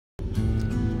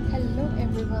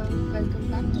everyone, welcome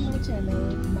back to my channel.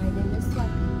 My name is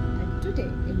Swati and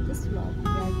today in this vlog we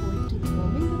are going to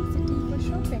Birmingham city for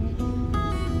shopping.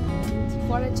 And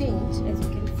for a change, as you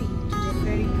can see, today is a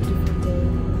very beautiful day.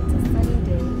 It's a sunny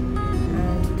day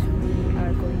and we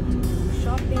are going to do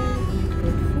shopping, eat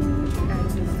good food and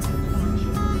visit some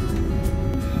fashion.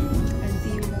 And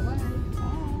see you in a while.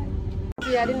 Bye!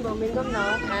 We are in Birmingham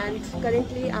now and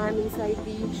currently I am inside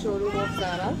the showroom of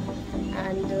ZARA.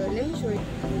 And let me show you.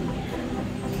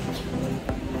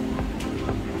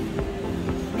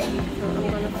 So I'm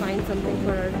gonna find something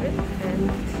for her with and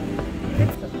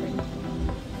pick something.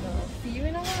 So see you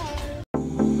in a while.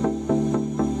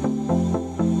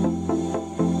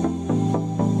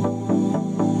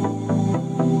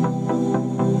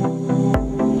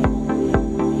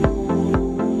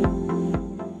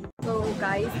 So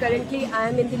guys, currently I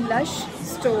am in the LUSH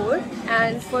store,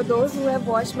 and for those who have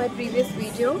watched my previous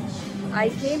video, I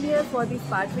came here for the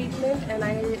spa treatment and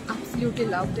I absolutely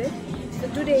loved it. So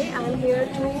today I am here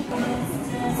to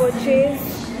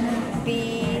purchase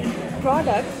the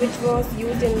product which was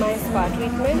used in my spa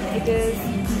treatment. It is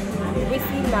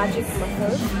Sushi Magic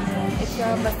Muscles. It's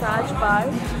a massage bar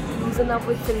loosened up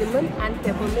with cinnamon and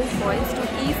peppermint oils to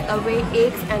ease away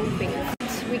aches and pains.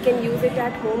 We can use it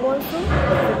at home also.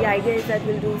 So the idea is that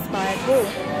we'll do spa at home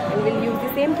and we'll use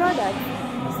the same product.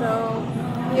 So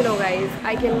you know guys,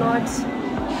 I cannot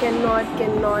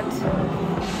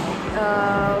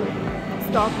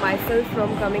stop myself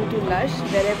from coming to LUSH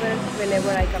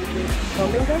whenever I come to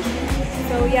Birmingham.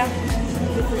 So yeah,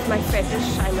 this is my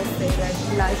fetish, I must say that.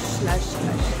 LUSH. As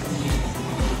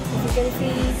you can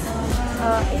see,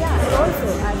 yeah, and also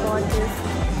I bought this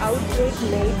Outbreak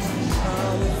Mate,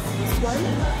 this one,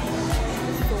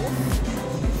 soap.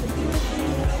 It's a beautiful,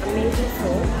 amazing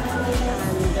soap,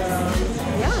 and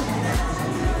yeah,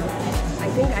 I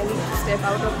think I need to step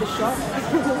out of the shop.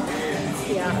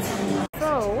 Yeah. So,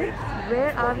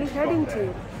 where are we heading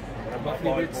to?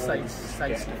 Favorite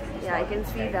size. Yeah, I can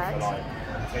see that.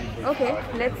 Okay,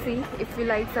 let's see if we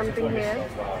like something here.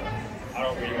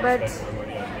 But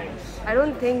I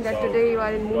don't think that today you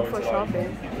are in mood for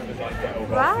shopping.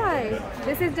 Why?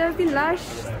 This is just the LUSH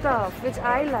stuff which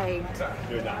I liked.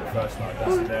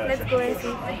 Cool, let's go and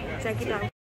see. Check it out.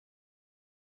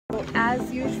 So,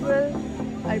 as usual,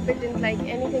 Arpit didn't like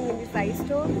anything in the size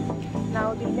store.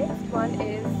 Now the next one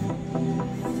is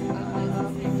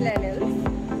flannels,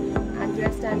 and we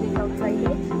are standing outside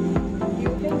it. Do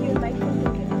you think you like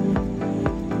something?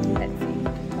 Let's see.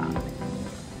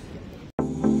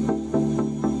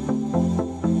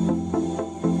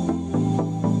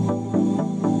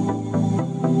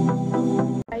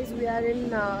 Guys, we are in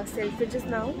Selfridges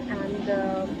now, and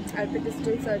Arpit is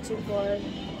still searching for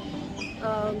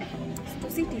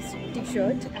Sushi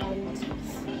t-shirt, and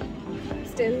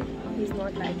still he's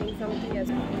not liking something as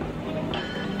well.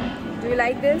 Do you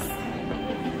like this?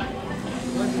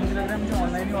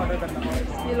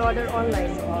 You'll order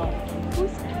online.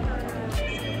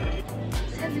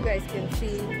 As you guys can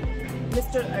see,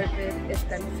 Mr. Arpit is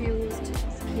confused.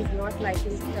 He's not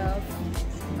liking stuff.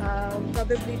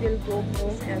 Probably we'll go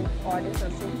home and order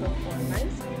something from online.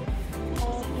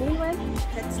 Meanwhile,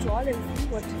 let's stroll and see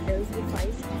what else we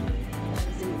find.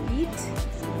 We'll eat,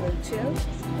 we'll chill.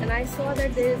 And I saw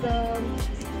that there is a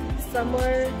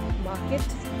summer market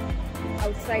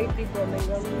outside the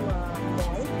Birmingham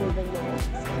Mall, Bullring Mall.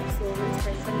 So we'll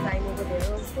spend some time over there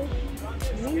also.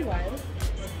 Meanwhile,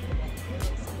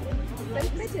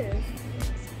 Selfridges.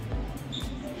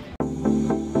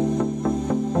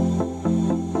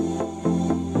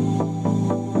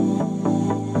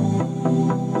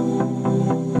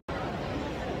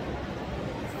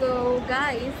 So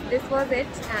guys, this was it,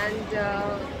 and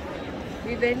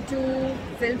we went to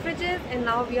Selfridges and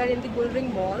now we are in the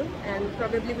Bullring Mall, and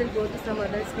probably we'll go to some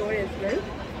other store as well.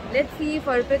 Let's see if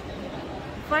Arpit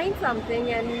finds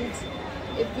something, and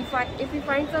if we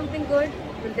find something good,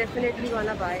 we'll definitely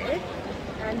gonna buy it.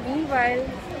 And meanwhile,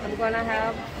 I'm gonna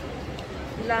have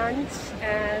lunch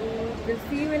and we'll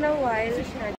see you in a while.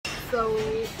 So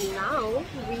now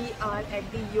we are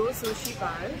at the Sushi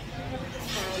bar,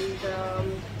 and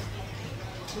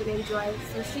we'll enjoy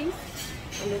sushi.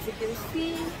 And as you can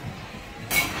see,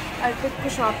 Arpit को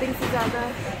shopping से ज़्यादा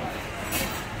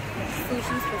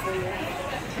sushi पसंद है.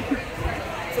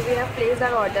 So we have placed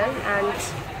our order, and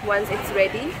once it's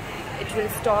ready, it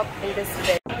will stop in this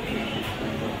bed.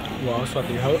 Wow,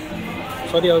 Swati,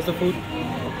 how's the food?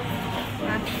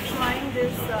 I'm trying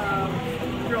this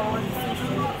prawn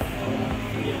sushi.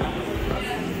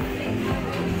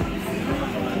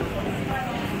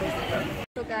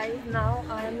 So guys, now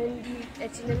I am in the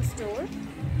H&M store,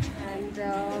 and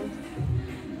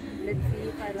let's see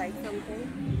if I like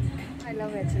something. I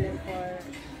love H&M for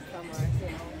summer, you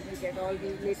know, you get all the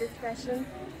latest fashion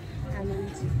and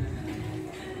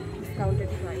discounted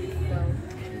price. So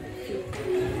let's see.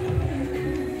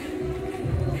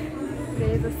 There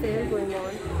is a sale going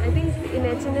on. I think in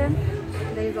H&M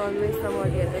there is always some or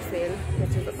the other sale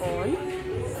which is on,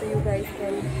 so you guys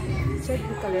can check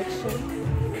the collection.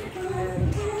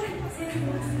 And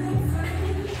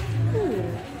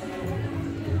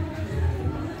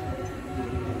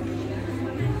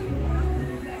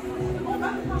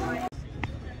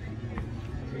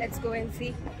let's go and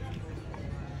see.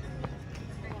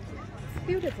 It's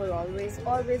beautiful, always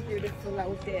beautiful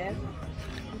out there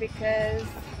because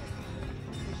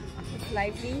it's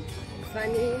lively,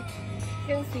 sunny.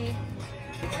 You can see.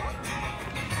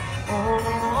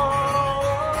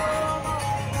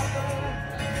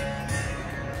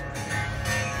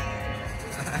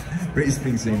 British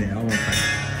being seen here. I want that.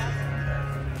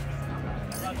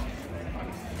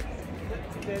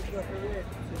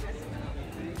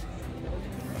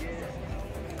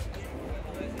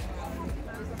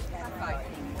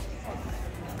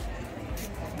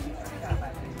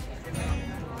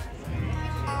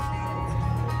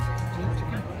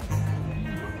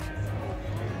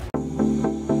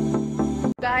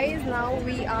 Guys, now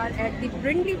we are at the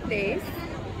Brindley place,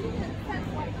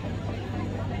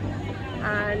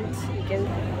 and you can,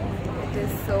 it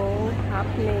is so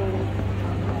happening,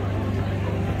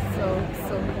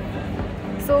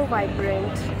 so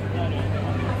vibrant.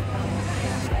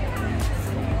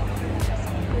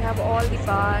 We have all the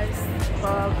bars,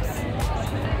 pubs,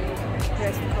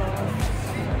 restaurants,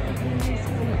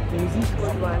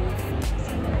 good ones.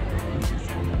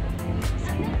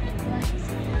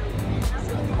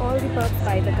 All the pubs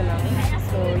by the canal,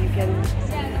 so you can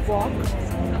walk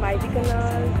by the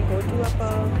canal, go to a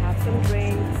pub, have some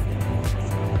drinks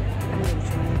and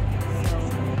enjoy.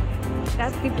 So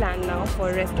that's the plan now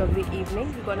for rest of the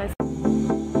evening. We're gonna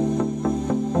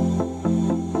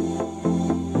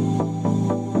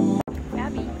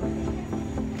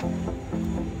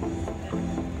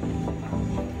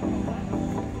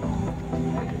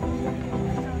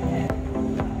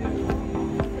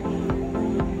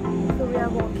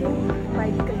walking by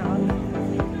the canal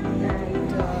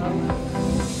and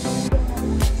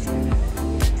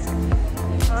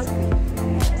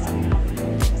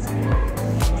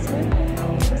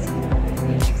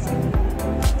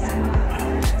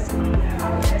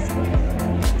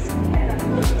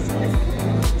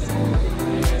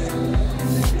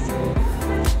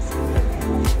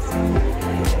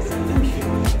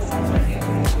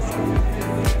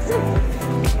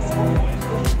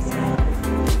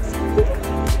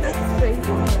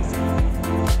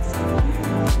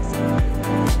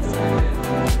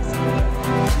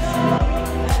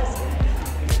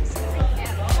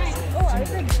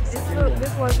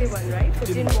this was the one, right? The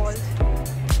gin vault.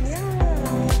 Yeah,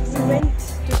 we went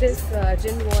to this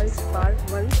gin vault bar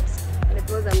once and it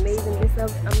was amazing. They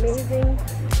served amazing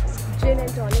gin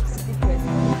and tonics with the drink.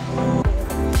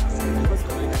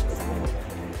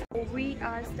 We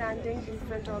are standing in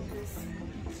front of this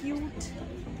cute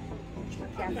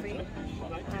cafe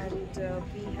and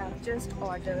we have just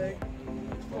ordered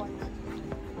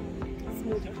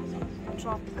smoothie,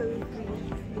 tropical green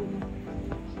smoothie.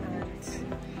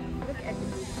 Look at the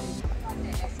beauty.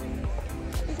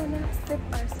 We're gonna sip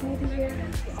our smoothie here.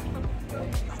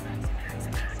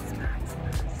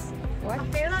 What? I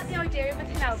feel like the idea of a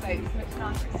canal boat is much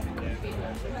nicer.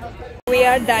 We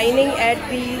are dining at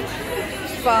the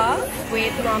spa,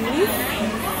 Veitnamese.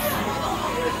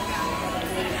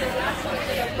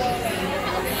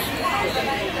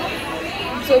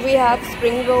 So we have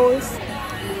spring rolls,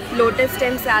 lotus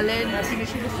stem salad,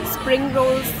 spring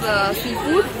rolls,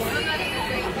 seafood,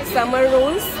 summer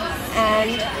rolls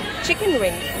and chicken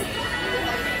wings.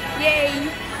 Yay!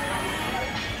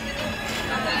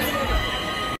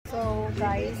 So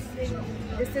guys,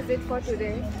 this is it for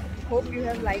today. Hope you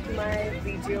have liked my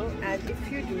video, and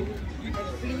if you do, then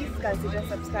please consider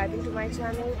subscribing to my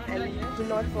channel and do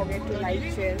not forget to like,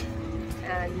 share,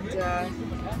 and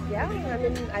yeah,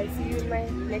 I'll see you in my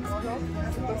next vlog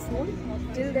super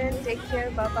soon. Till then, take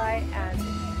care, bye bye, and